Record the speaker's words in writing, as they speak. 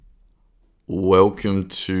Welcome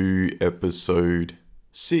to episode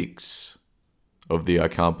 6 of the I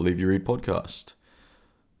Can't Believe You Read podcast.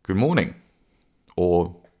 Good morning,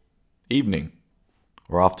 or evening,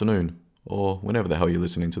 or afternoon, or whenever the hell you're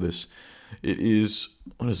listening to this. It is,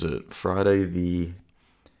 Friday the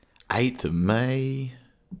 8th of May.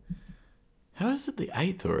 How is it the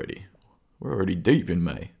 8th already? We're already deep in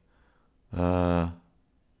May.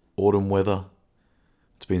 Autumn weather.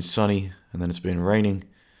 It's been sunny, and then it's been raining.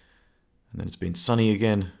 And then it's been sunny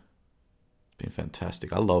again. It's been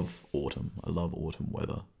fantastic. I love autumn. I love autumn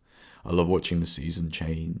weather. I love watching the season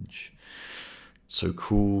change. It's so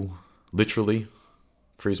cool. Literally,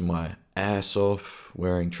 freezing my ass off,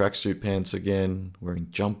 wearing tracksuit pants again, wearing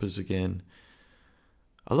jumpers again.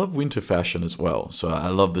 I love winter fashion as well. So I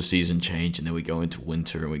love the season change, and then we go into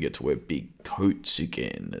winter and we get to wear big coats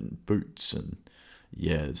again and boots. And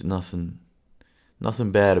yeah, there's nothing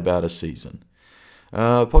bad about a season.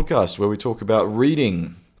 Podcast where we talk about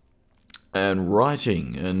reading and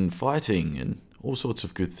writing and fighting and all sorts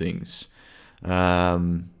of good things.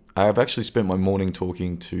 I've actually spent my morning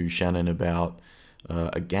talking to Shannon about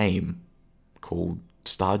a game called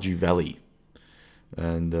Stardew Valley,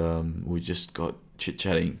 and we just got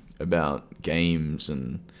chit-chatting about games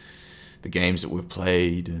and the games that we've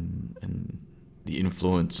played and the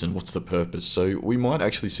influence and what's the purpose. So we might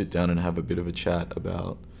actually sit down and have a bit of a chat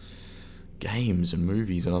about games and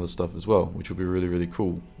movies and other stuff as well, which will be really, really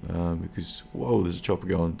cool, because, whoa, there's a chopper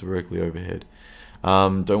going directly overhead.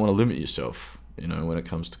 Don't want to limit yourself, when it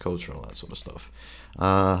comes to culture and all that sort of stuff.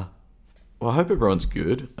 Well, I hope everyone's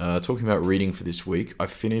good. Talking about reading for this week, I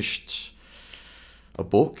finished a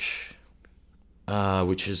book,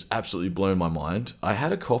 which has absolutely blown my mind. I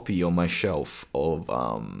had a copy on my shelf of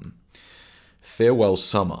Farewell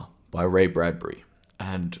Summer by Ray Bradbury,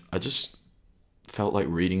 and I just felt like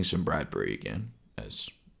reading some Bradbury again, as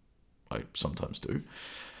I sometimes do.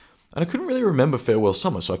 And I couldn't really remember Farewell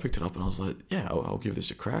Summer, so I picked it up and I was like, yeah, I'll give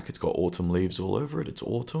this a crack. It's got autumn leaves all over it. It's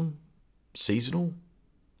autumn, seasonal,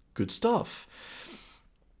 good stuff.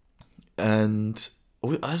 And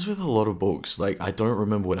as with a lot of books, I don't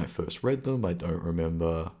remember when I first read them. I don't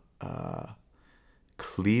remember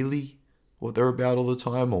clearly what they're about all the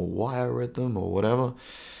time or why I read them or whatever.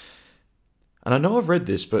 And I know I've read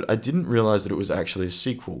this, but I didn't realize that it was actually a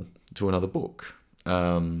sequel to another book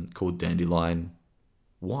called Dandelion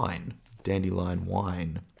Wine. Dandelion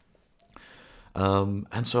Wine.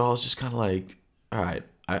 And so I was just kind of like, all right,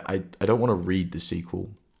 I don't want to read the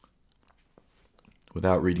sequel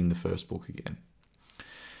without reading the first book again.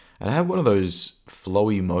 And I had one of those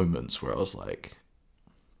flowy moments where I was like,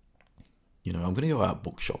 I'm going to go out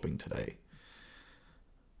book shopping today.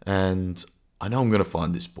 And I know I'm going to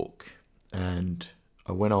find this book. And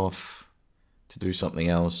I went off to do something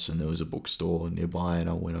else, and there was a bookstore nearby, and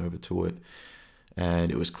I went over to it,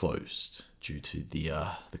 and it was closed due to the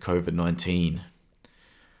COVID-19. And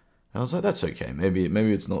I was like, that's okay.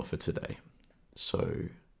 Maybe it's not for today. So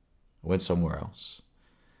I went somewhere else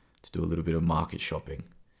to do a little bit of market shopping.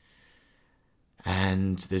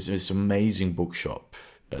 And there's this amazing bookshop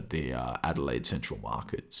at the Adelaide Central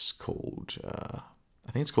Markets called,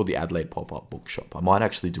 I think it's called the Adelaide Pop-Up Bookshop. I might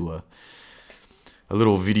actually do a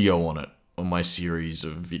little video on it, on my series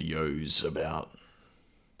of videos about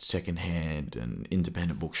secondhand and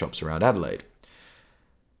independent bookshops around Adelaide.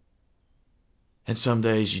 And some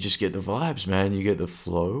days you just get the vibes, man. You get the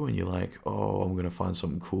flow, and you're like, oh, I'm going to find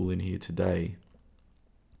something cool in here today.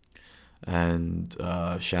 And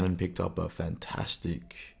Shannon picked up a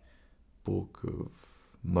fantastic book of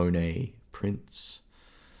Monet prints.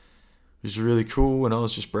 It was really cool, and I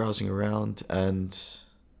was just browsing around, and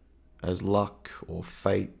as luck or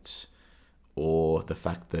fate or the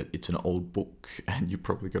fact that it's an old book and you're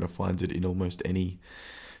probably going to find it in almost any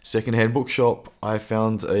secondhand bookshop, I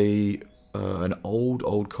found an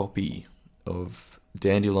old copy of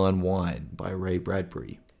Dandelion Wine by Ray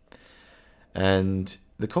Bradbury. And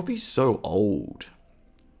the copy's so old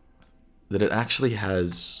that it actually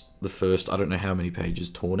has the first, I don't know how many pages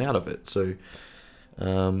torn out of it. So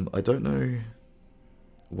I don't know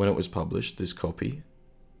when it was published, this copy.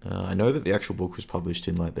 I know that the actual book was published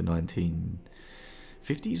in the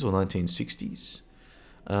 1950s or 1960s.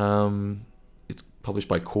 It's published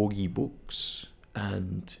by Corgi Books,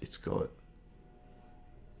 and it's got,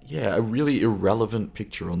 a really irrelevant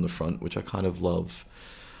picture on the front, which I kind of love.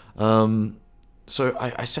 So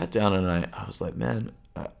I sat down and I was like, man,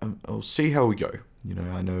 I'll see how we go.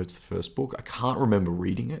 I know it's the first book. I can't remember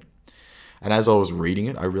reading it. And as I was reading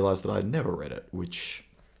it, I realized that I'd never read it, which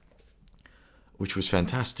was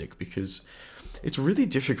fantastic, because it's really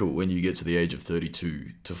difficult when you get to the age of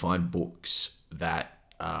 32 to find books that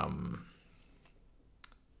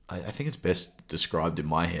I think it's best described in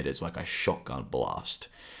my head as like a shotgun blast.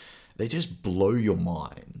 They just blow your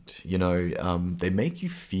mind, they make you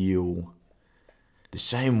feel the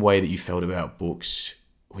same way that you felt about books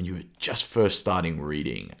when you were just first starting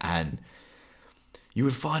reading, and you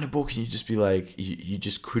would find a book and you'd just be like, you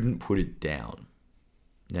just couldn't put it down.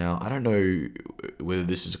 Now, I don't know whether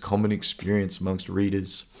this is a common experience amongst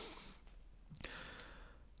readers,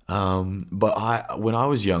 but when I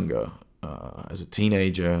was younger, as a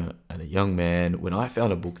teenager and a young man, when I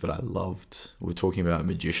found a book that I loved, we were talking about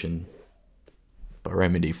Magician by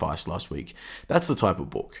Raymond E. Feist last week. That's the type of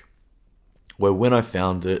book where when I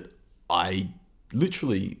found it, I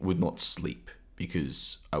literally would not sleep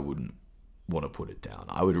because I wouldn't want to put it down.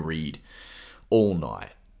 I would read all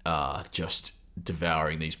night, just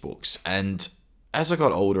devouring these books. And as I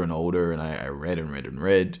got older and older, and I read and read and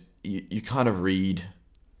read, you kind of read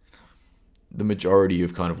the majority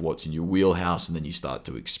of kind of what's in your wheelhouse, and then you start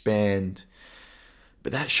to expand.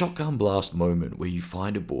 But that shotgun blast moment where you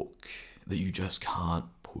find a book that you just can't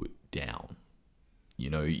put down,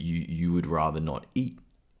 you would rather not eat,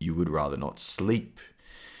 you would rather not sleep,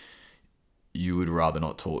 you would rather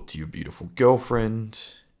not talk to your beautiful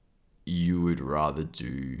girlfriend, you would rather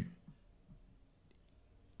do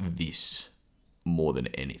this more than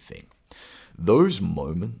anything. Those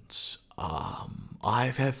moments,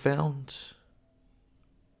 I have found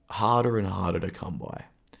harder and harder to come by.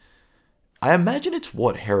 I imagine it's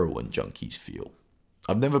what heroin junkies feel.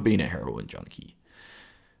 I've never been a heroin junkie,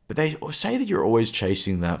 but they say that you're always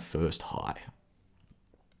chasing that first high,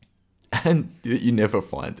 and you never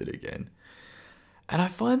find it again. And I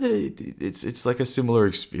find that it's like a similar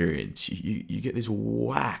experience. You get this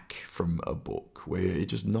whack from a book where it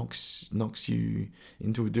just knocks you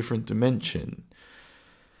into a different dimension,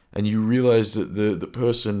 and you realize that the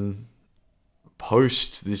person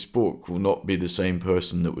post this book will not be the same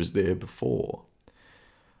person that was there before.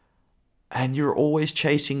 And you're always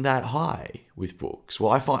chasing that high with books.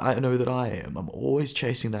 Well, I know that I am. I'm always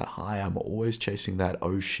chasing that high. I'm always chasing that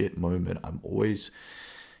oh shit moment. I'm always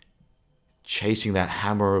chasing that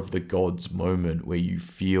hammer of the gods moment where you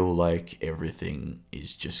feel like everything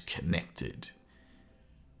is just connected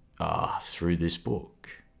through this book.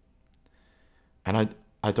 And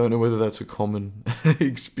I don't know whether that's a common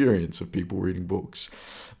experience of people reading books,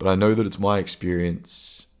 but I know that it's my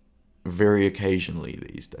experience very occasionally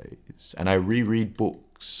these days. And I reread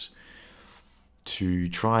books to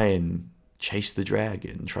try and chase the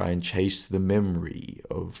dragon, try and chase the memory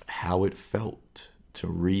of how it felt to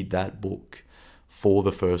read that book for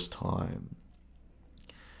the first time.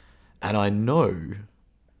 And I know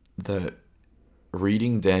that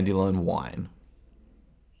reading Dandelion Wine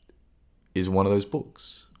is one of those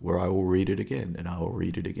books where I will read it again and I will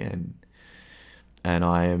read it again. And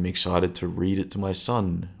I am excited to read it to my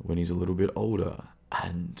son when he's a little bit older,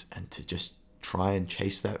 and to just try and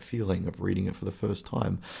chase that feeling of reading it for the first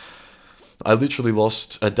time. I literally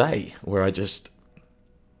lost a day where I just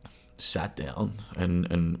sat down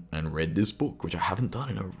and read this book, which I haven't done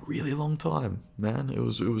in a really long time. Man, it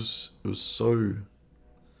was so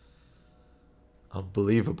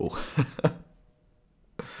unbelievable.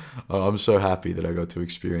 I'm so happy that I got to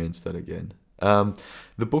experience that again.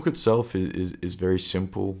 The book itself is very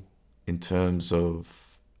simple in terms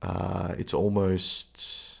of it's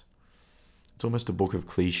almost a book of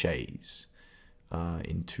cliches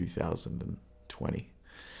in 2020.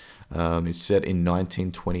 It's set in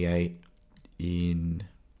 1928 in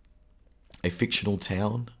a fictional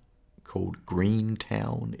town called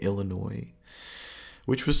Greentown, Illinois,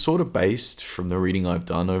 which was sort of based, from the reading I've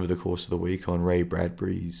done over the course of the week, on Ray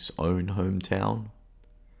Bradbury's own hometown.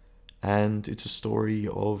 And it's a story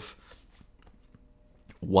of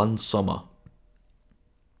one summer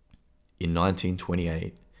in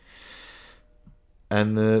 1928,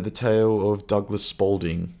 and the tale of Douglas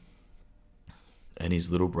Spaulding and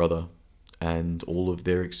his little brother and all of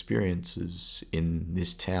their experiences in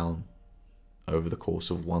this town over the course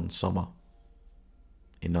of one summer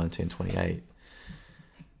in 1928.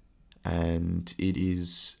 And it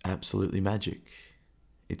is absolutely magic.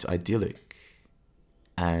 It's idyllic.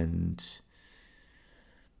 And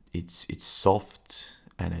it's soft,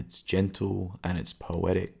 and it's gentle, and it's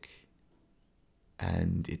poetic,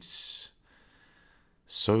 and it's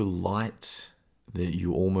so light that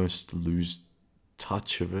you almost lose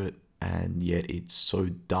touch of it, and yet it's so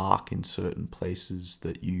dark in certain places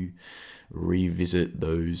that you revisit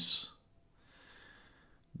those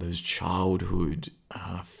childhood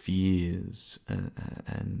fears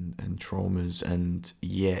and traumas, and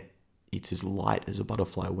yet it's as light as a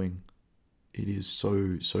butterfly wing. It is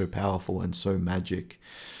so powerful and so magic.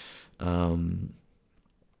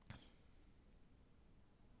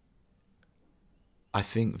 I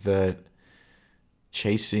think that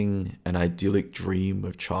chasing an idyllic dream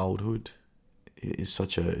of childhood is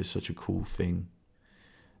such a cool thing,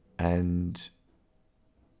 and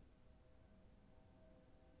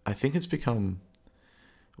I think it's become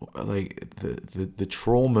like the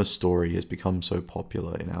trauma story has become so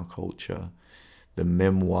popular in our culture, the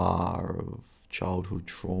memoir of childhood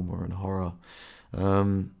trauma and horror,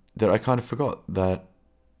 that I kind of forgot that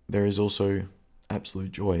there is also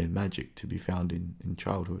absolute joy and magic to be found in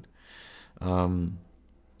childhood. And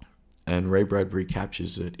Ray Bradbury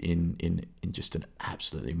captures it in just an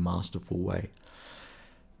absolutely masterful way.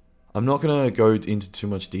 I'm not going to go into too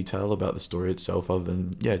much detail about the story itself, other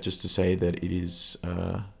than, just to say that it is,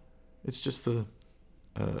 it's just a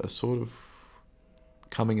sort of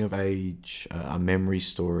coming of age, a memory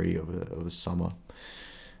story of a summer.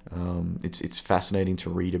 It's fascinating to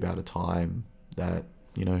read about a time that,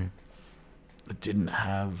 it didn't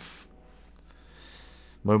have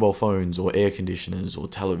mobile phones or air conditioners or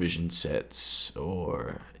television sets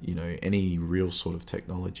or, any real sort of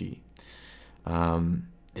technology.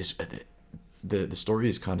 The story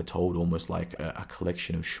is kind of told almost like a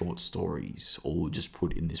collection of short stories, all just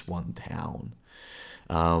put in this one town.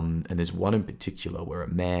 And there's one in particular where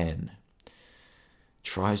a man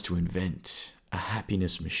tries to invent a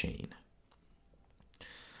happiness machine.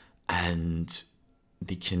 And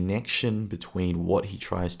the connection between what he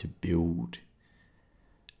tries to build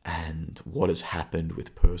and what has happened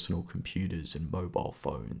with personal computers and mobile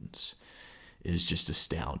phones is just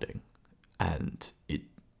astounding. And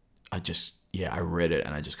I read it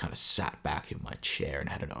and I just kind of sat back in my chair and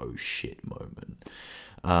had an oh shit moment.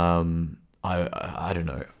 I don't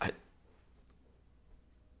know.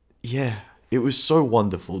 It was so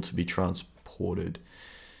wonderful to be transported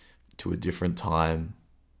to a different time,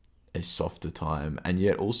 a softer time, and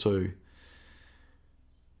yet also,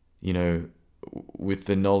 with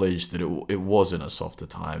the knowledge that it wasn't a softer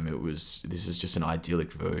time. This is just an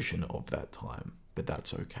idyllic version of that time, but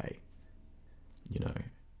that's okay.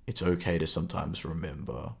 It's okay to sometimes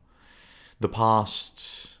remember the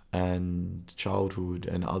past and childhood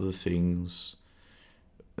and other things,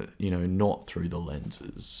 not through the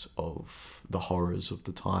lenses of the horrors of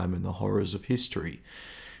the time and the horrors of history,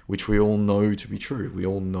 which we all know to be true. We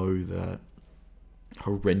all know that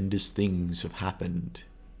horrendous things have happened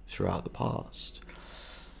throughout the past.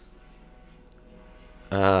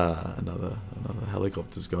 Another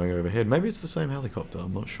helicopter's going overhead. Maybe it's the same helicopter,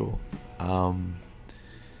 I'm not sure.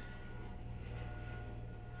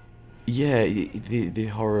 The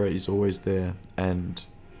horror is always there, and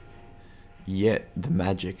yet the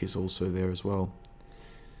magic is also there as well.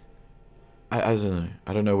 I don't know.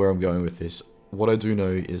 I don't know where I'm going with this. What I do know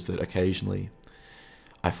is that occasionally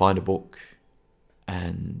I find a book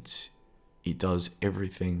and it does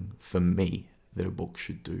everything for me that a book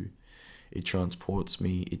should do. It transports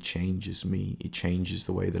me, it changes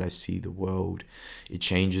the way that I see the world, it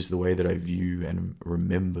changes the way that I view and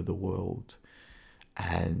remember the world.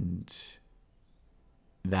 And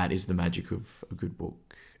that is the magic of a good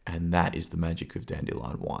book, and that is the magic of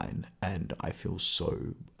Dandelion Wine. And I feel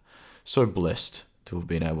so blessed to have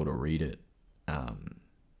been able to read it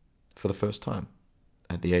for the first time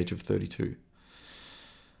at the age of 32.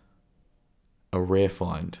 A rare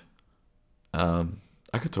find.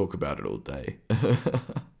 I could talk about it all day.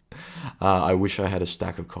 I wish I had a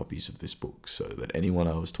stack of copies of this book so that anyone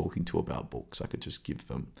I was talking to about books, I could just give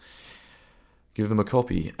them a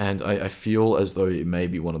copy. And I feel as though it may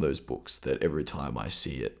be one of those books that every time I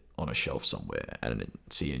see it on a shelf somewhere and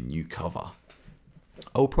see a new cover,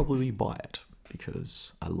 I'll probably buy it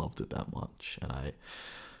because I loved it that much. And I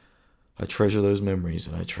treasure those memories,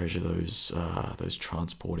 and I treasure those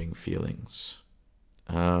transporting feelings.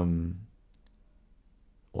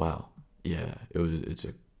 Wow. Yeah,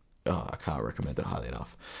 I can't recommend it highly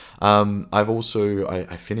enough. I've also,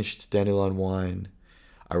 I finished Dandelion Wine.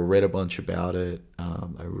 I read a bunch about it.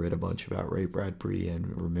 I read a bunch about Ray Bradbury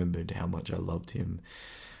and remembered how much I loved him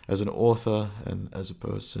as an author and as a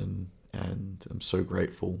person. And I'm so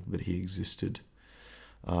grateful that he existed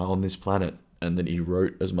on this planet and that he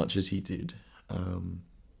wrote as much as he did.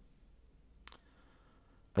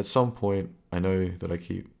 At some point, I know that I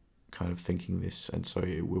keep kind of thinking this, and so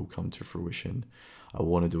it will come to fruition. I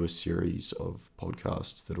want to do a series of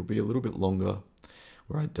podcasts that'll be a little bit longer,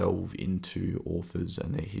 where I delve into authors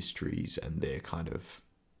and their histories and their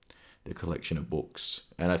collection of books.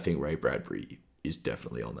 And I think Ray Bradbury is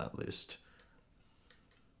definitely on that list.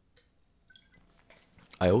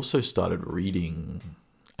 I also started reading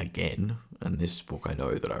again, and this book I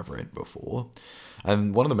know that I've read before.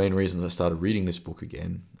 And one of the main reasons I started reading this book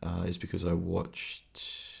again is because I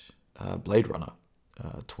watched Blade Runner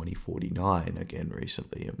 2049 again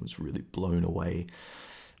recently and was really blown away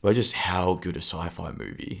by just how good a sci-fi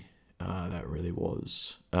movie that really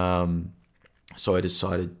was. So I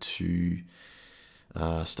decided to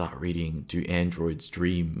start reading Do Androids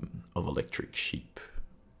Dream of Electric Sheep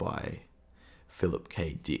by Philip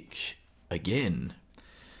K. Dick again.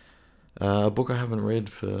 A book I haven't read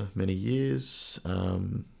for many years. I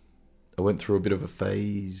went through a bit of a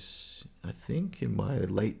phase, I think, in my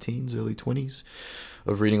late teens, early 20s,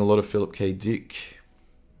 of reading a lot of Philip K. Dick.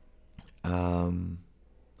 I'm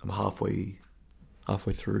halfway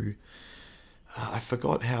through. I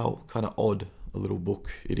forgot how kind of odd a little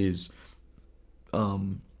book it is,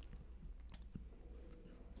 and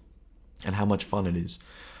how much fun it is.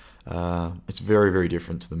 It's very, very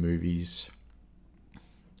different to the movies.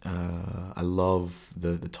 I love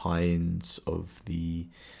the tie-ins of the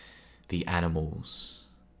animals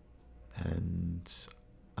and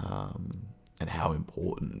how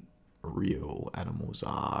important real animals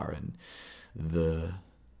are, and the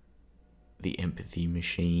empathy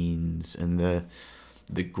machines, and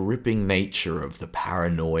the gripping nature of the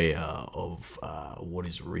paranoia of what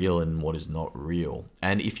is real and what is not real.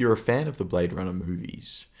 And if you're a fan of the Blade Runner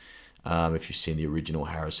movies, if you've seen the original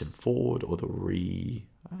Harrison Ford or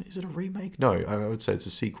is it a remake? No, I would say it's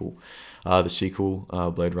a sequel. The sequel,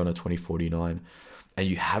 Blade Runner 2049, and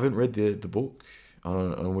you haven't read the book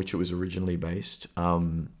on which it was originally based.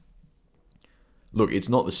 Look, it's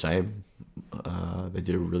not the same. They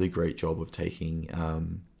did a really great job of taking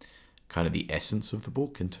kind of the essence of the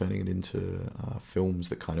book and turning it into films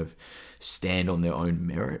that kind of stand on their own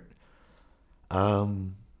merit.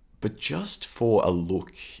 But just for a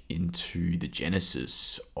look into the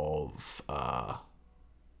genesis of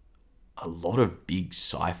a lot of big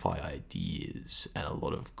sci-fi ideas and a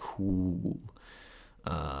lot of cool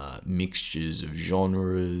mixtures of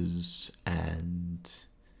genres and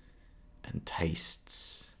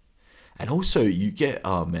tastes. And also you get,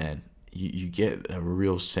 you get a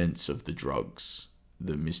real sense of the drugs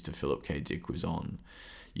that Mr. Philip K. Dick was on.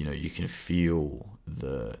 You know, you can feel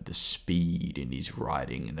the speed in his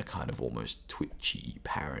writing and the kind of almost twitchy,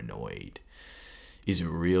 paranoid. Is it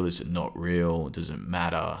real? Is it not real? Does it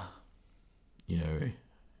matter? You know,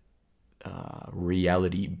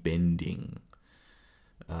 reality bending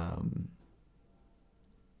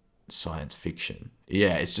science fiction.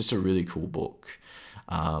 Yeah, it's just a really cool book.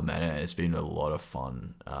 And it's been a lot of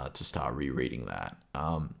fun to start rereading that.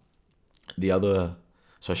 So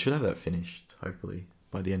I should have that finished, hopefully,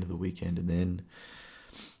 by the end of the weekend. And then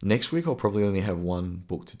next week I'll probably only have one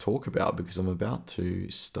book to talk about, because I'm about to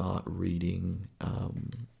start reading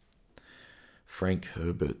Frank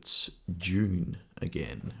Herbert's Dune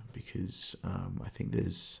again, because I think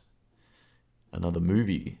there's another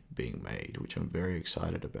movie being made, which I'm very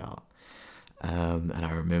excited about. And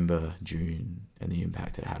I remember Dune and the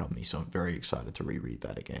impact it had on me, so I'm very excited to reread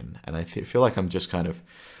that again. And I feel like I'm just kind of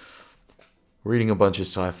reading a bunch of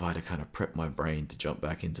sci-fi to kind of prep my brain to jump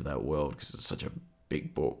back into that world, because it's such a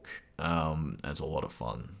big book. It's a lot of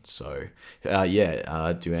fun. So,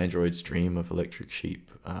 Do Androids Dream of Electric Sheep.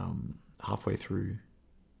 Halfway through.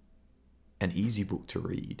 An easy book to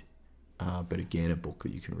read. But again, a book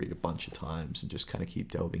that you can read a bunch of times and just kind of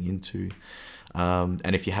keep delving into.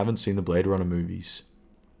 And if you haven't seen the Blade Runner movies,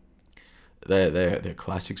 they're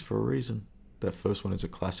classics for a reason. That first one is a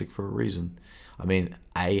classic for a reason. I mean,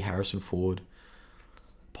 Harrison Ford,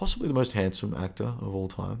 possibly the most handsome actor of all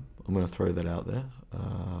time. I'm going to throw that out there.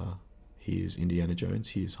 He is Indiana Jones,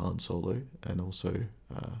 he is Han Solo, and also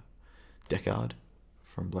Deckard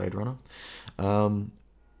from Blade Runner.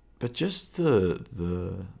 But just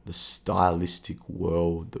the stylistic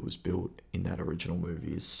world that was built in that original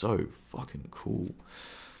movie is so fucking cool.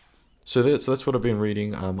 So that's what I've been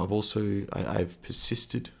reading. I've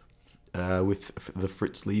persisted with the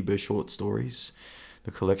Fritz Leiber short stories,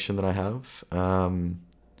 the collection that I have.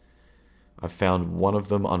 I found one of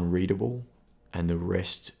them unreadable, and the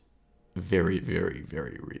rest very, very,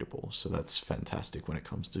 very readable. So that's fantastic when it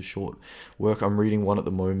comes to short work. I'm reading one at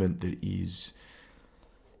the moment that is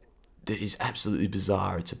absolutely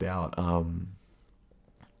bizarre. It's about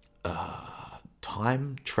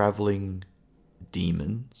time traveling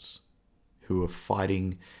demons who are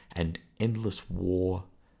fighting an endless war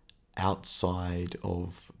outside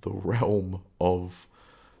of the realm of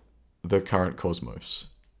the current cosmos.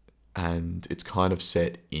 And it's kind of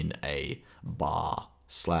set in a bar /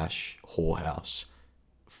 whorehouse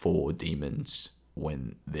for demons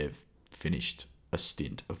when they've finished a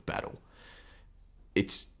stint of battle.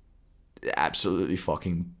 It's absolutely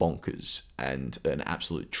fucking bonkers and an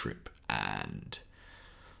absolute trip. And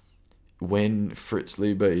when Fritz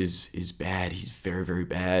Lieber is bad, he's very, very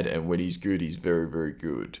bad, and when he's good, he's very, very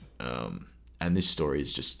good. And this story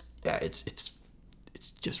is just, yeah, it's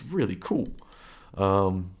just really cool.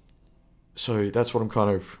 So that's what I'm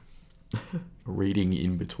kind of reading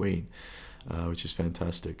in between, which is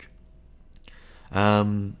fantastic.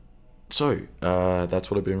 So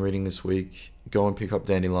that's what I've been reading this week. Go and pick up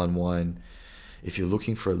Dandelion Wine if you're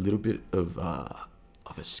looking for a little bit of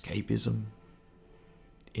escapism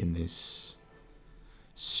in this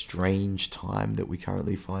strange time that we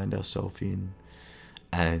currently find ourselves in,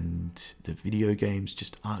 and the video games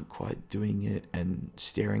just aren't quite doing it, and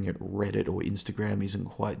staring at Reddit or Instagram isn't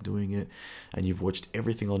quite doing it, and you've watched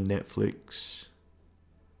everything on Netflix.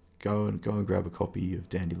 Go and grab a copy of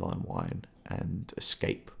Dandelion Wine and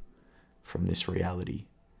escape from this reality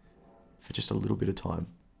for just a little bit of time.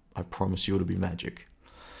 I promise you it'll be magic.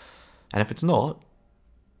 And if it's not,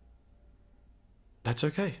 that's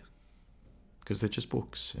okay, because they're just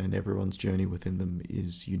books, and everyone's journey within them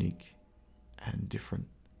is unique and different,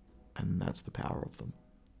 and that's the power of them.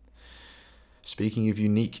 Speaking of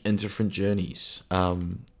unique and different journeys,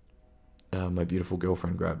 my beautiful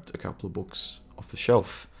girlfriend grabbed a couple of books off the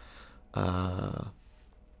shelf.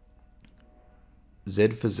 Z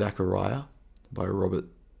for Zachariah by Robert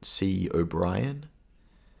C. O'Brien,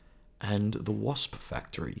 and The Wasp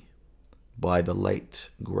Factory by the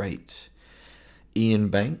late, great Iain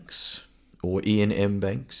Banks, or Iain M.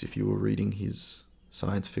 Banks if you were reading his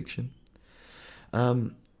science fiction.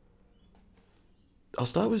 I'll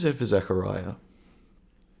start with Z for Zachariah.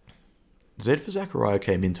 Z for Zachariah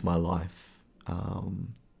came into my life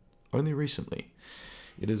only recently.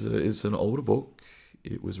 It's an older book.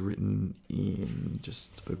 It was written in,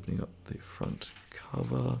 just opening up the front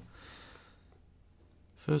cover,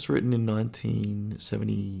 first written in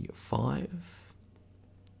 1975.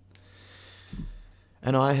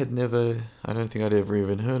 And I don't think I'd ever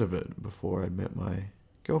even heard of it before I'd met my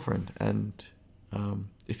girlfriend. And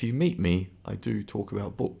if you meet me, I do talk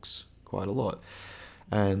about books quite a lot,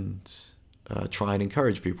 and try and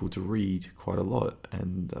encourage people to read quite a lot,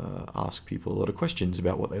 and ask people a lot of questions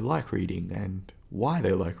about what they like reading and why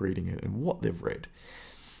they like reading it and what they've read.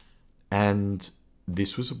 And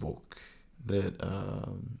this was a book that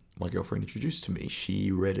my girlfriend introduced to me.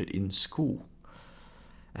 She read it in school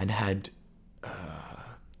and had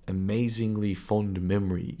amazingly fond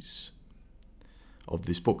memories of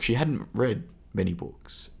this book. She hadn't read many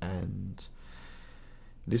books, and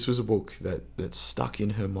this was a book that stuck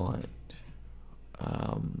in her mind.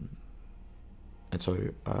 And so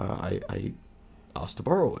I asked to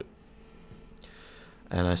borrow it,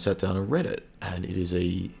 and I sat down and read it, and it's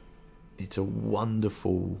a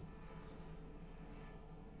wonderful,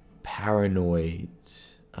 paranoid,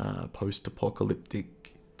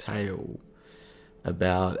 post-apocalyptic tale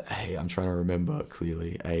about I'm trying to remember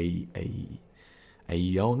clearly, a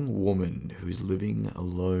young woman who's living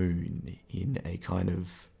alone in a kind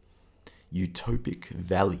of utopic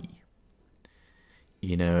valley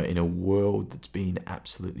in a world that's been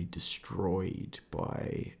absolutely destroyed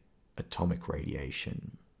by atomic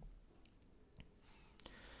radiation.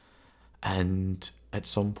 And at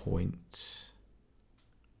some point,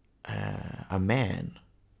 a man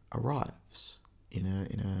arrives in a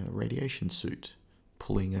radiation suit,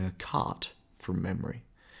 pulling a cart from memory.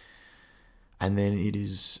 And then it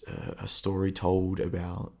is a story told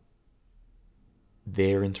about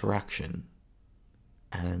their interaction,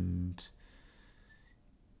 and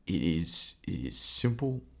it is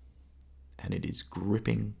simple, and it is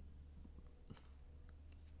gripping.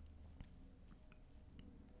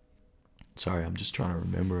 Sorry, I'm just trying to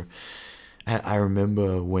remember. I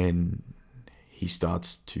remember when he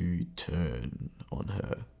starts to turn on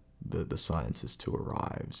her, the scientist who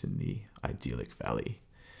arrives in the idyllic valley,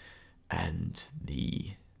 and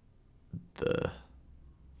the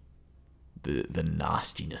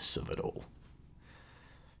nastiness of it all.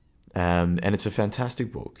 And it's a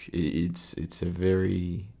fantastic book. It's a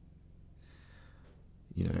very,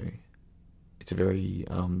 it's a very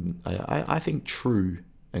I think true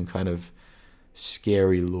and kind of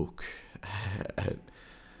scary look at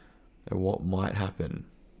what might happen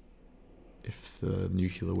if the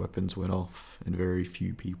nuclear weapons went off and very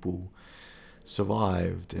few people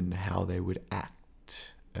survived, and how they would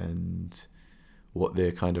act and what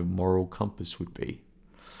their kind of moral compass would be.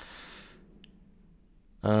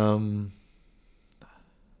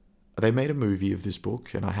 They made a movie of this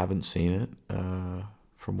book, and I haven't seen it.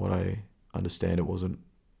 From what I understand, it wasn't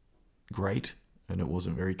great, and it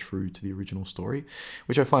wasn't very true to the original story,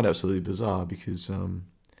 which I find absolutely bizarre, because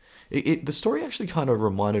the story actually kind of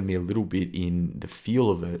reminded me a little bit in the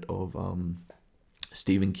feel of it of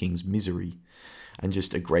Stephen King's Misery, and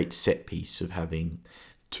just a great set piece of having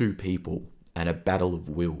two people and a battle of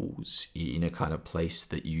wills in a kind of place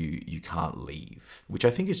that you can't leave, which I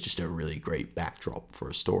think is just a really great backdrop for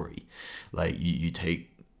a story. Like you take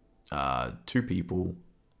two people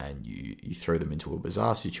and you throw them into a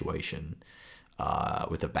bizarre situation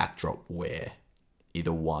with a backdrop where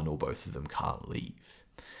either one or both of them can't leave,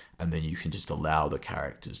 and then you can just allow the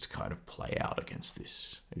characters to kind of play out against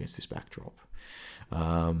this backdrop,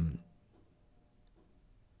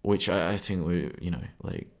 which I think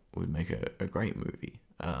would make a great movie.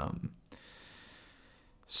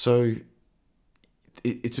 So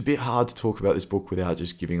it's a bit hard to talk about this book without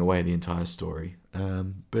just giving away the entire story.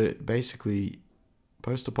 But basically,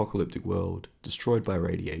 post-apocalyptic world, destroyed by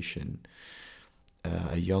radiation,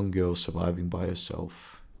 a young girl surviving by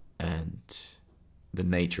herself, and the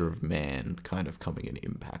nature of man kind of coming and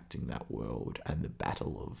impacting that world, and the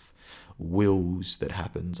battle of wills that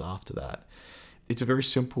happens after that. It's a very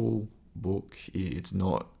simple book. It's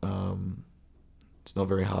not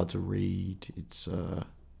very hard to read. It's not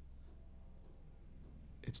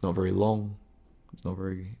very long. It's not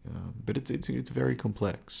very, but it's very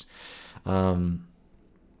complex.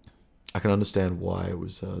 I can understand why it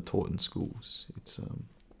was taught in schools. It's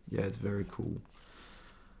very cool.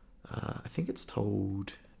 I think it's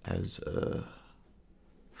told as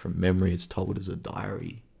from memory, it's told as a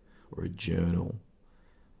diary or a journal.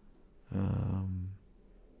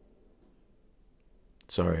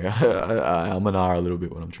 Sorry, I'm an R a little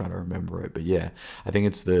bit when I'm trying to remember it, but yeah, I think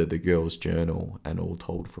it's the girl's journal, and all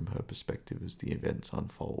told from her perspective as the events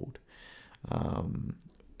unfold. And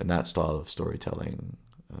that style of storytelling,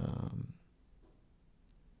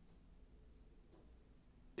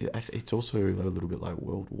 it's also a little bit like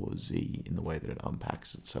World War Z in the way that it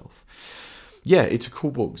unpacks itself. Yeah, it's a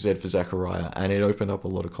cool book, Z for Zachariah, and it opened up a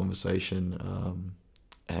lot of conversation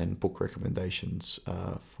and book recommendations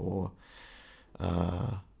for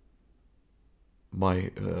my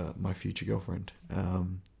future girlfriend.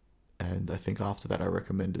 And I think after that,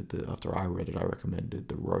 after I read it, I recommended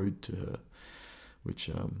The Road to her, which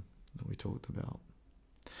we talked about.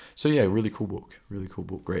 So yeah, really cool book.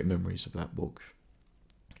 Great memories of that book.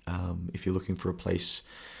 If you're looking for a place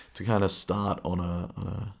to kind of start on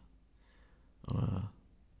a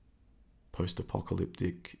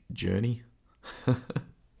post-apocalyptic journey,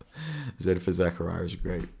 Z for Zachariah is a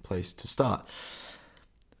great place to start.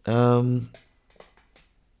 Iain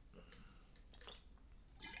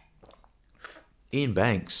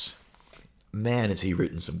Banks, man, has he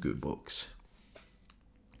written some good books.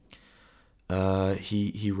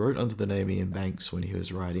 He wrote under the name Iain Banks when he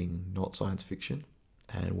was writing not science fiction,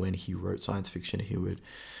 and when he wrote science fiction, he would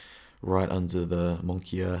write under the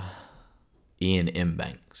moniker Iain M.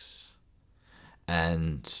 Banks.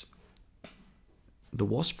 And The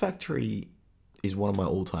Wasp Factory is one of my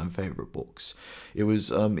all-time favourite books. It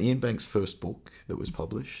was Iain Banks' first book that was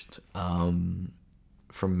published.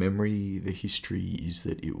 From memory, the history is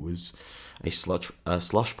that it was a slush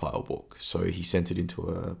pile book. So he sent it into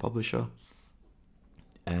a publisher,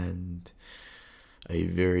 and a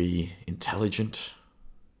very intelligent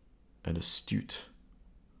and astute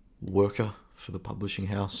worker for the publishing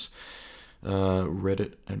house read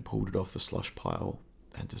it and pulled it off the slush pile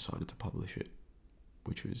and decided to publish it,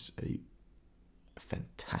 which was a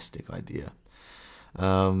fantastic idea.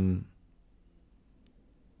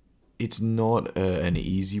 It's not an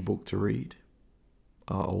easy book to read.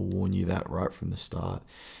 I'll warn you that right from the start.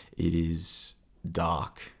 It is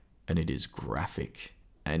dark, and it is graphic,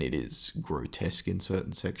 and it is grotesque in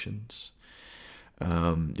certain sections.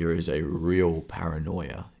 There is a real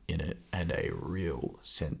paranoia in it, and a real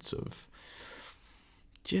sense of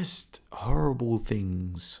just horrible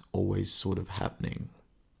things always sort of happening.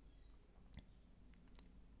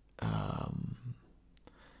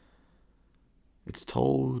 It's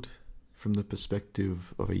told from the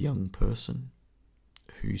perspective of a young person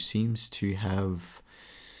who seems to have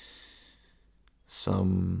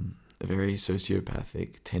some very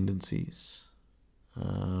sociopathic tendencies,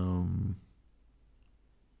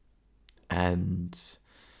 and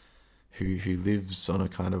who lives on a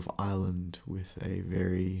kind of island with a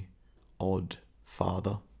very odd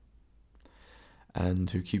father,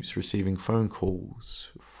 and who keeps receiving phone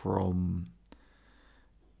calls from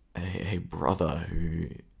a brother who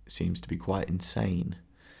seems to be quite insane,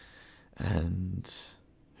 and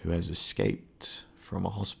who has escaped from a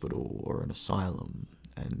hospital or an asylum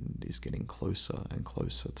and is getting closer and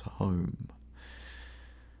closer to home.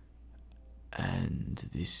 And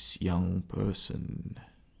this young person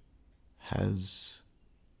has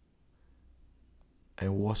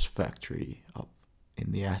a wasp factory up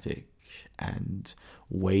in the attic and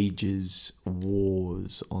wages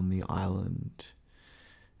wars on the island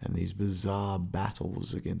and these bizarre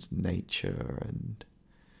battles against nature, and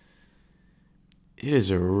it is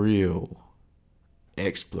a real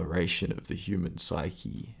exploration of the human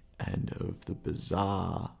psyche and of the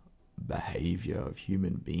bizarre behavior of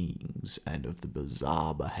human beings and of the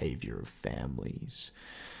bizarre behavior of families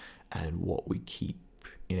and what we keep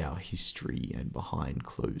in our history and behind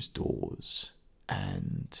closed doors.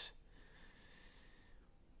 And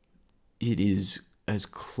it is as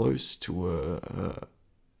close to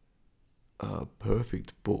a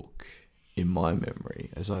perfect book in my memory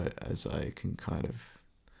as I've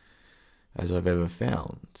ever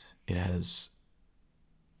found. It has,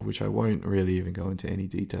 which I won't really even go into any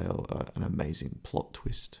detail, an amazing plot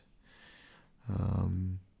twist.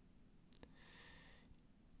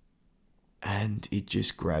 And it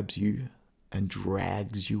just grabs you and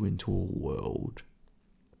drags you into a world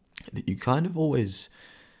that you kind of always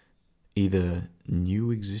either knew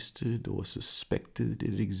existed or suspected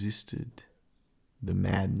it existed. The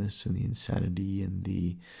madness and the insanity and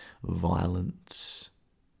the violence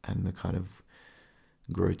and the kind of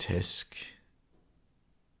grotesque,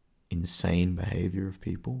 insane behavior of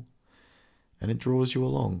people. And it draws you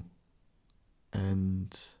along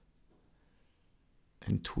and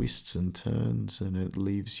twists and turns, and it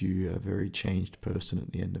leaves you a very changed person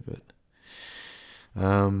at the end of it.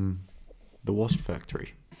 The Wasp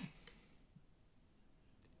Factory.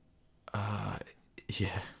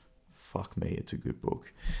 Yeah, fuck me, it's a good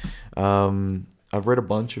book. I've read a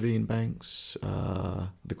bunch of Iain Banks.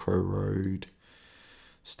 The Crow Road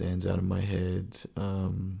stands out in my head.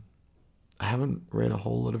 I haven't read a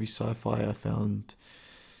whole lot of his sci-fi. I found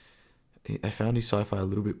his sci-fi a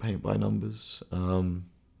little bit paint by numbers,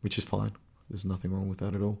 which is fine. There's nothing wrong with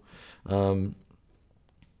that at all.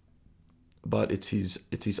 But it's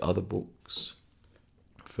his other books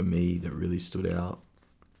for me that really stood out.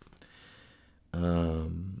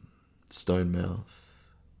 Stonemouth,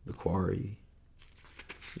 The Quarry.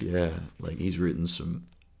 Yeah, like he's written some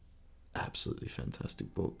absolutely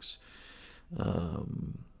fantastic books.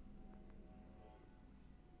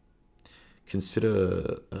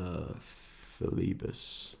 Consider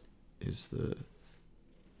Philebus is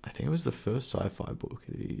I think it was the first sci-fi book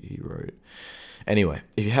that he wrote. Anyway,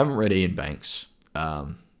 if you haven't read Iain Banks,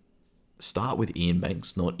 start with Iain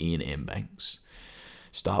Banks, not Iain M. Banks.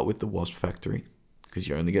 Start with The Wasp Factory, because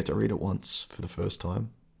you only get to read it once for the first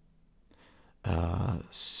time.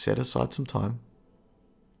 Set aside some time.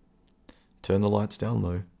 Turn the lights down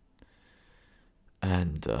low.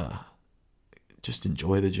 And just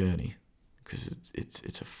enjoy the journey, because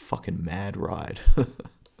it's a fucking mad ride.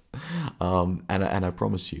 And I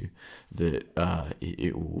promise you that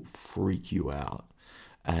it will freak you out.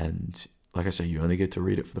 And like I say, you only get to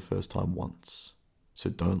read it for the first time once. So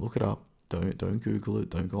don't look it up. Don't Google it.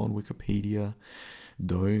 Don't go on Wikipedia.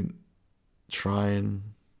 Don't try and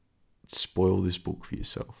spoil this book for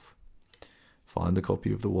yourself. Find a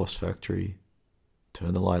copy of The Wasp Factory.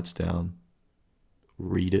 Turn the lights down.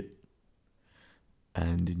 Read it.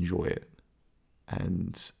 And enjoy it.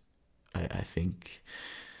 And I think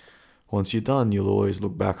once you're done, you'll always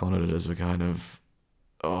look back on it as a kind of,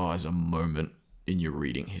 as a moment in your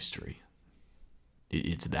reading history.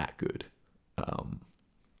 It's that good.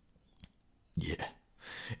 Yeah.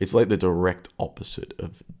 It's like the direct opposite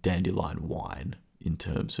of Dandelion Wine in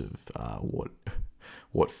terms of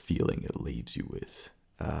what feeling it leaves you with.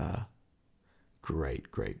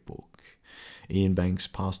 Great book. Iain Banks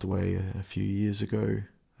passed away a few years ago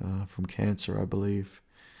from cancer, I believe.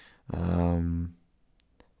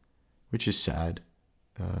 Which is sad,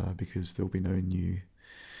 because there'll be no new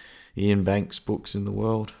Iain Banks books in the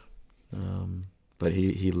world. But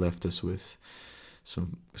he left us with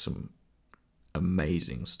some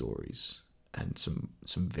amazing stories and some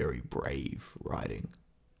very brave writing.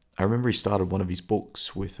 I remember he started one of his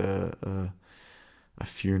books with a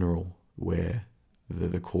funeral where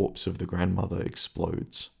the corpse of the grandmother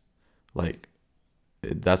explodes. Like,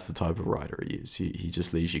 that's the type of writer he is. He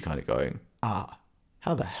just leaves you kind of going, how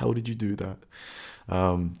the hell did you do that?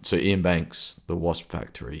 So Iain Banks, The Wasp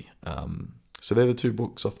Factory. So they're the two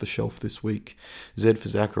books off the shelf this week. Z for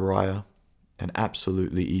Zachariah, an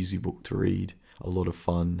absolutely easy book to read. A lot of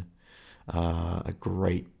fun. A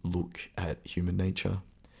great look at human nature.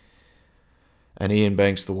 And Iain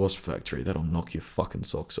Banks, The Wasp Factory. That'll knock your fucking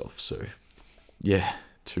socks off. So, yeah,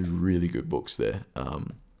 two really good books there.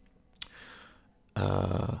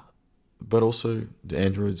 But also The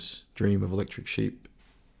Android's Dream of Electric Sheep.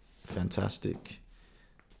 Fantastic.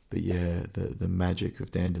 But yeah, the magic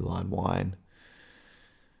of Dandelion Wine.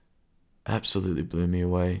 absolutely blew me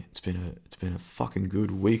away. It's been a fucking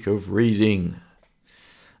good week of reading.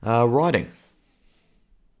 Writing.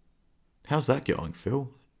 How's that going, Phil?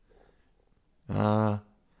 We're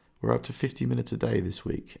up to 50 minutes a day this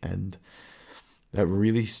week, and that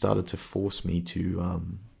really started to force me to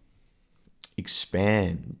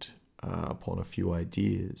expand upon a few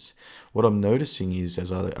ideas. What I'm noticing is,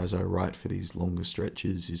 as I write for these longer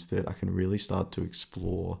stretches, is that I can really start to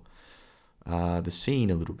explore the scene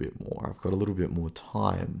a little bit more. I've got a little bit more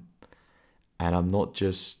time, and I'm not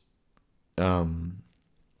just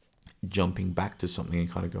jumping back to something and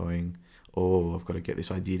kind of going, oh, I've got to get this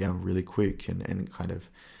idea down really quick and kind of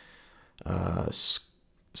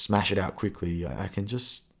smash it out quickly. I can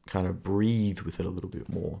just kind of breathe with it a little bit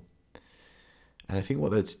more. And I think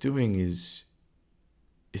what that's doing is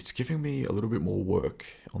it's giving me a little bit more work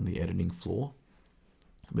on the editing floor,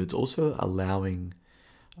 but it's also allowing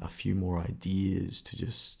a few more ideas to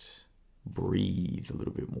just breathe a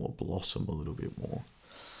little bit more, blossom a little bit more.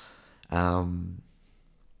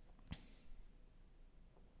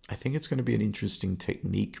 I think it's going to be an interesting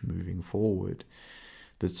technique moving forward,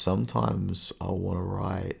 that sometimes I'll want to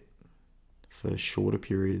write for shorter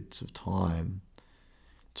periods of time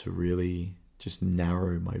to really just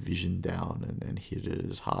narrow my vision down and hit it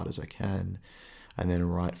as hard as I can, and then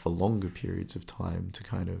write for longer periods of time to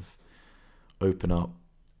kind of open up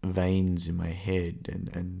veins in my head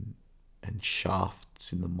and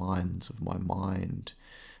shafts in the minds of my mind,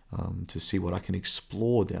 to see what I can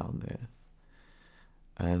explore down there.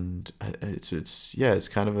 And it's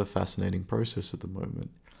kind of a fascinating process at the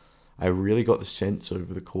moment. I really got the sense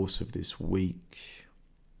over the course of this week,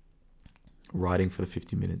 writing for the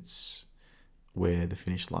 50 minutes, where the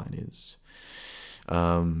finish line is.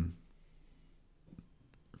 I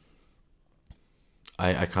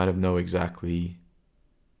kind of know exactly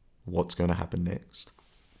what's going to happen next.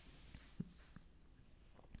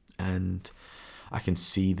 And I can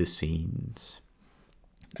see the scenes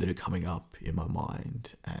that are coming up in my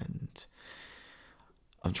mind, and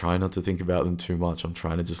I'm trying not to think about them too much. I'm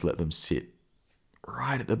trying to just let them sit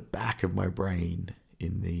right at the back of my brain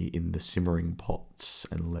in the simmering pots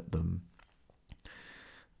and let them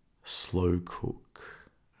slow cook,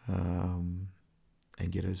 and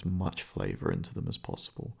get as much flavor into them as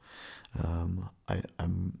possible.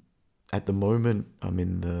 I'm at the moment, I'm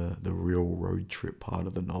in the real road trip part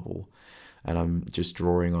of the novel, and I'm just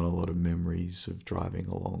drawing on a lot of memories of driving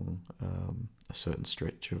along a certain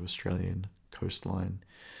stretch of Australian coastline.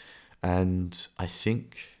 And I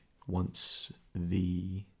think once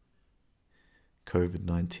the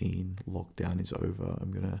COVID-19 lockdown is over,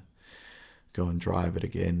 I'm going to go and drive it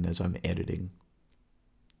again as I'm editing,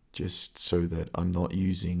 just so that I'm not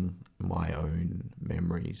using my own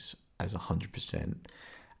memories as 100%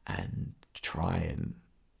 and try and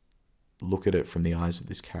look at it from the eyes of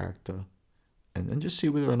this character and just see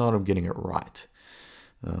whether or not I'm getting it right.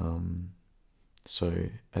 So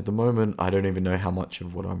at the moment, I don't even know how much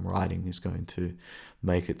of what I'm writing is going to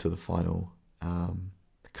make it to the final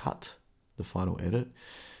cut, the final edit,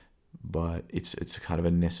 but it's a kind of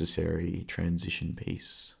a necessary transition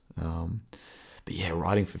piece. But yeah,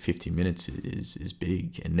 writing for 50 minutes is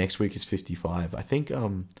big, and next week is 55. I think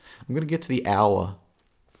I'm going to get to the hour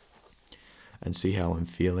and see how I'm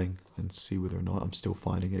feeling and see whether or not I'm still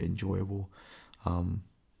finding it enjoyable.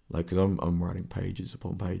 Because I'm writing pages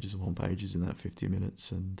upon pages upon pages in that 50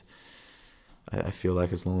 minutes, and I feel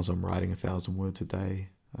like as long as I'm writing 1,000 words a day,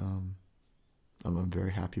 I'm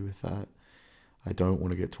very happy with that. I don't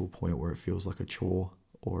want to get to a point where it feels like a chore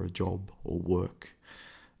or a job or work.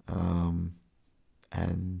 And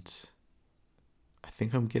I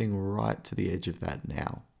think I'm getting right to the edge of that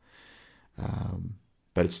now.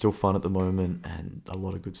 But it's still fun at the moment, and a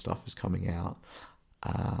lot of good stuff is coming out.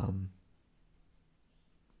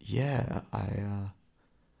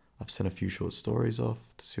 I've sent a few short stories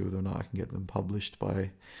off to see whether or not I can get them published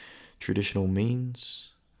by traditional means.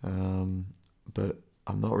 But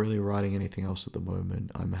I'm not really writing anything else at the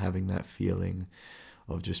moment. I'm having that feeling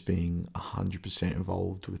of just being 100%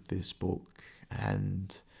 involved with this book,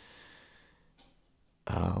 and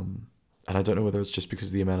I don't know whether it's just because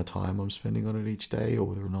of the amount of time I'm spending on it each day, or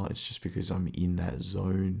whether or not it's just because I'm in that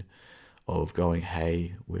zone of going,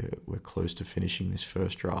 hey, we're close to finishing this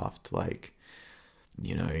first draft. Like,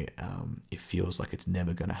 it feels like it's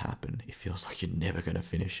never going to happen. It feels like you're never going to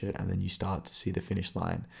finish it. And then you start to see the finish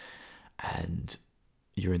line, and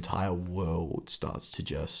your entire world starts to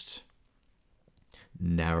just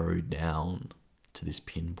narrow down to this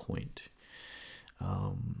pinpoint.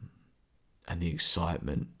 And the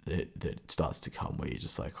excitement that starts to come, where you're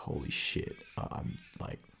just like, holy shit, I'm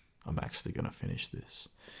actually going to finish this.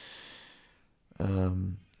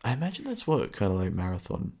 I imagine that's what kind of like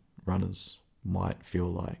marathon runners might feel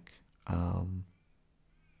like. I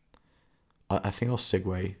think I'll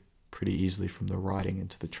segue pretty easily from the riding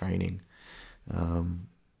into the training. I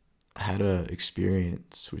had a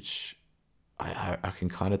experience which I can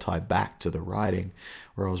kind of tie back to the riding,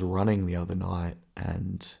 where I was running the other night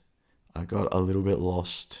and I got a little bit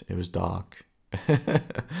lost. It was dark and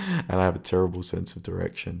I have a terrible sense of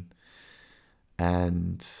direction.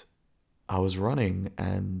 And I was running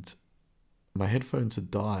and my headphones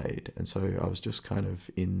had died. And so I was just kind of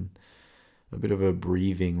in a bit of a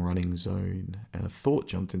breathing running zone, and a thought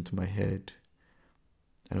jumped into my head.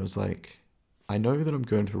 And it was like, I know that I'm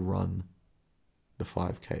going to run the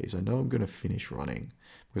 5Ks. I know I'm going to finish running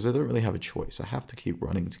because I don't really have a choice. I have to keep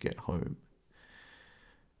running to get home.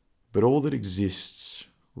 But all that exists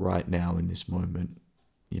right now in this moment,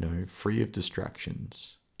 free of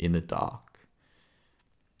distractions, in the dark,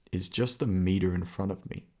 is just the meter in front of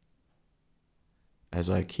me as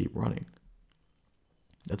I keep running.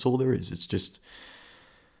 That's all there is. It's just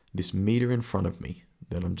this meter in front of me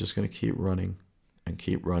that I'm just going to keep running and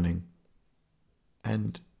keep running.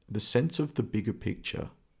 And the sense of the bigger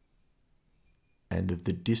picture and of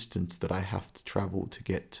the distance that I have to travel to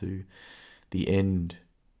get to the end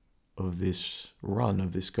of this run,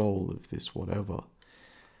 of this goal, of this whatever,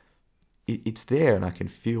 it's there, and I can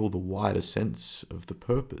feel the wider sense of the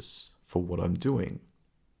purpose for what I'm doing.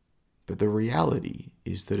 But the reality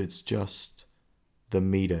is that it's just the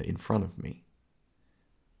meter in front of me.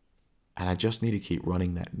 And I just need to keep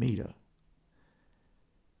running that meter.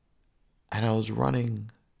 And I was running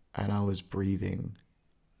and I was breathing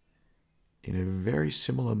in a very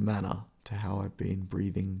similar manner to how I've been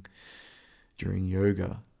breathing during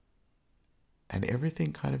yoga. And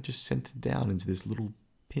everything kind of just centered down into this little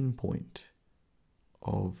pinpoint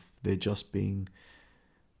of there just being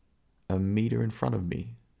a meter in front of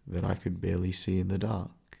me that I could barely see in the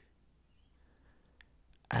dark.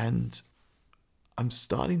 And I'm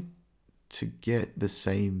starting to get the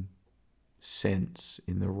same sense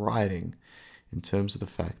in the writing in terms of the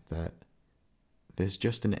fact that there's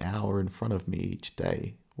just an hour in front of me each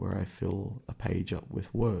day where I fill a page up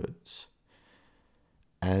with words.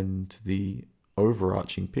 And the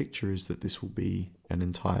overarching picture is that this will be an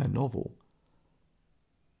entire novel.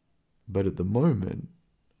 But at the moment,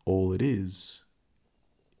 all it is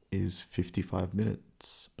 55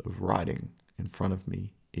 minutes of writing in front of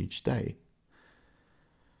me each day.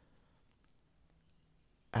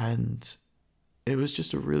 And it was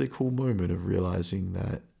just a really cool moment of realizing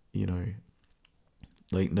that,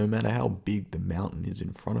 no matter how big the mountain is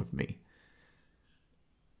in front of me,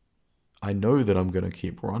 I know that I'm going to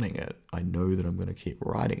keep running it. I know that I'm going to keep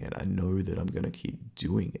writing it. I know that I'm going to keep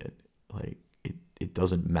doing it. It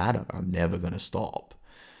doesn't matter. I'm never going to stop.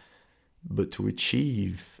 But to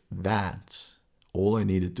achieve that, all I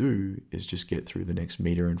need to do is just get through the next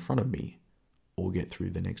meter in front of me, or get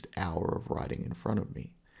through the next hour of writing in front of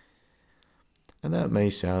me. And that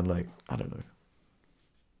may sound like, I don't know,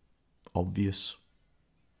 obvious.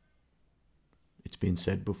 It's been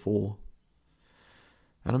said before.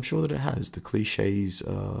 And I'm sure that it has. The cliches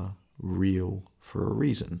are real for a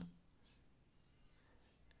reason.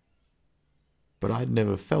 But I'd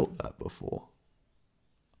never felt that before.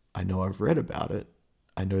 I know I've read about it.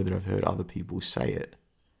 I know that I've heard other people say it.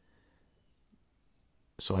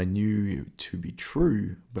 So I knew it to be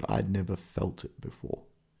true, but I'd never felt it before.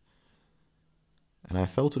 And I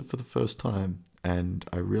felt it for the first time, and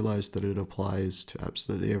I realized that it applies to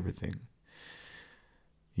absolutely everything.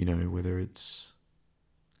 Whether it's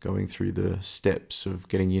going through the steps of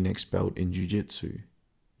getting your next belt in jiu-jitsu,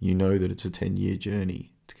 you know that it's a 10-year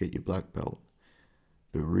journey to get your black belt.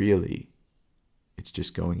 But really, it's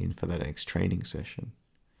just going in for that next training session.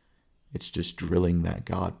 It's just drilling that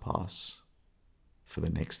guard pass for the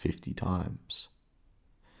next 50 times.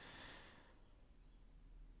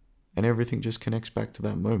 And everything just connects back to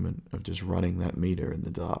that moment of just running that meter in the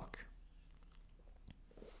dark.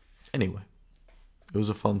 Anyway, it was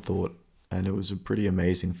a fun thought, and it was a pretty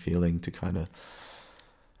amazing feeling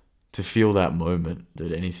to feel that moment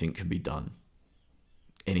that anything can be done.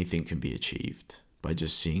 Anything can be achieved by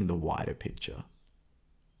just seeing the wider picture,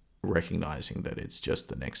 recognizing that it's just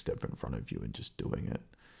the next step in front of you and just doing it.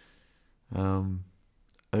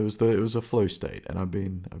 It was a flow state, and I've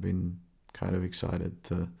been kind of excited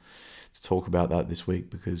to talk about that this week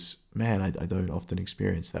because, man, I don't often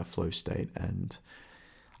experience that flow state, and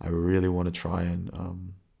I really want to try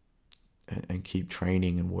and keep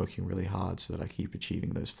training and working really hard so that I keep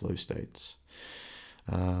achieving those flow states.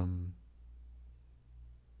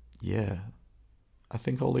 I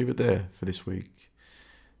think I'll leave it there for this week.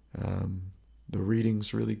 The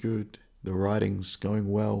reading's really good. The writing's going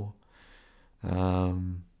well. The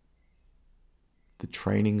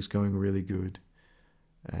training's going really good.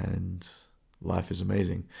 And life is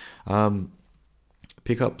amazing.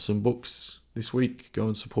 Pick up some books this week. Go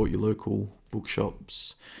and support your local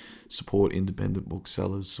bookshops. Support independent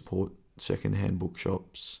booksellers. Support secondhand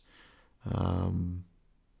bookshops.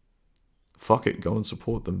 Fuck it, go and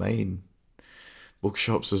support the main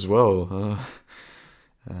bookshops as well.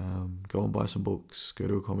 Go and buy some books. Go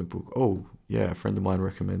to a comic book. Oh yeah, a friend of mine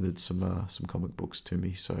recommended some comic books to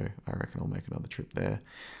me, so I reckon I'll make another trip there,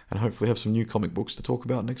 and hopefully have some new comic books to talk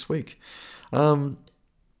about next week.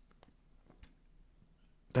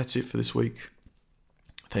 That's it for this week.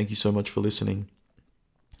 Thank you so much for listening.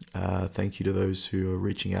 Thank you to those who are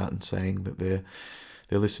reaching out and saying that they're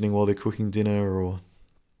listening while they're cooking dinner, or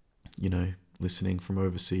listening from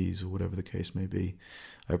overseas, or whatever the case may be.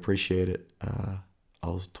 I appreciate it.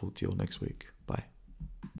 I'll talk to you all next week. Bye.